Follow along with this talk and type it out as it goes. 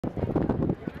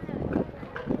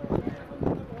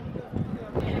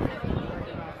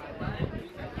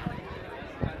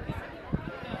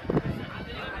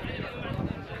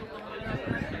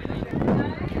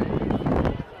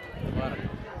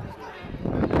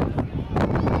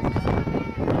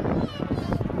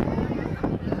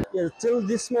till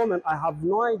this moment, I have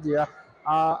no idea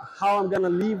how I'm gonna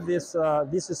leave this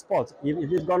spot.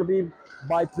 If it's gonna be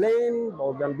by plane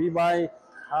or gonna be by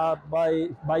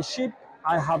ship,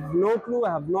 I have no clue.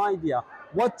 I have no idea.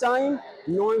 What time?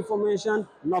 No information.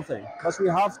 Nothing. But we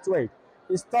have to wait.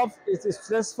 It's tough. It's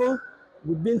stressful.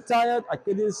 We've been tired. I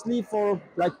couldn't sleep for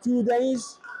like 2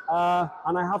 days,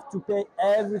 and I have to pay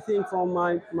everything from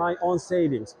my own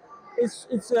savings. It's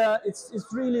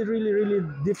really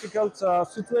difficult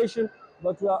situation,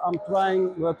 but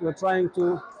we're trying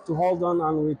to hold on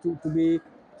and to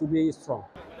be strong.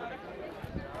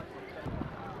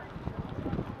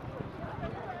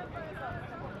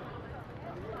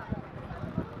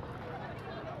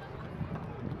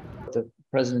 The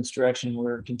president's direction,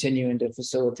 we're continuing to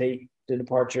facilitate the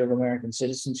departure of American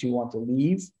citizens who want to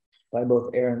leave by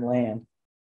both air and land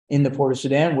in the Port of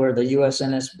Sudan, where the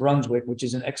USNS Brunswick, which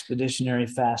is an expeditionary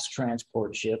fast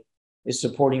transport ship, is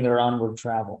supporting their onward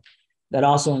travel. That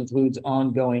also includes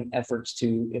ongoing efforts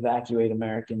to evacuate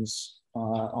Americans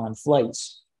on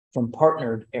flights from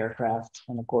partnered aircraft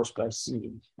and, of course, by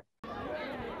sea.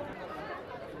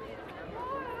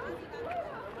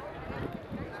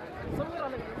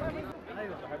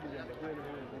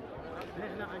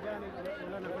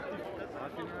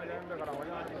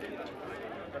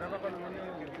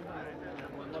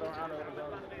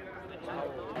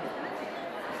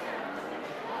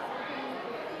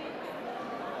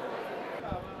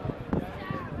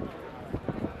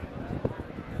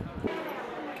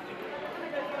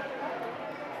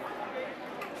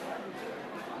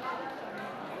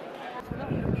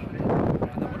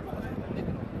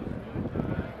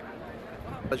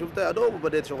 شفت يا دوب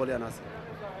وبديت شغلي انا هسه.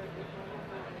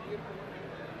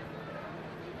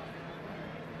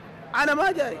 انا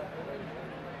ما جاي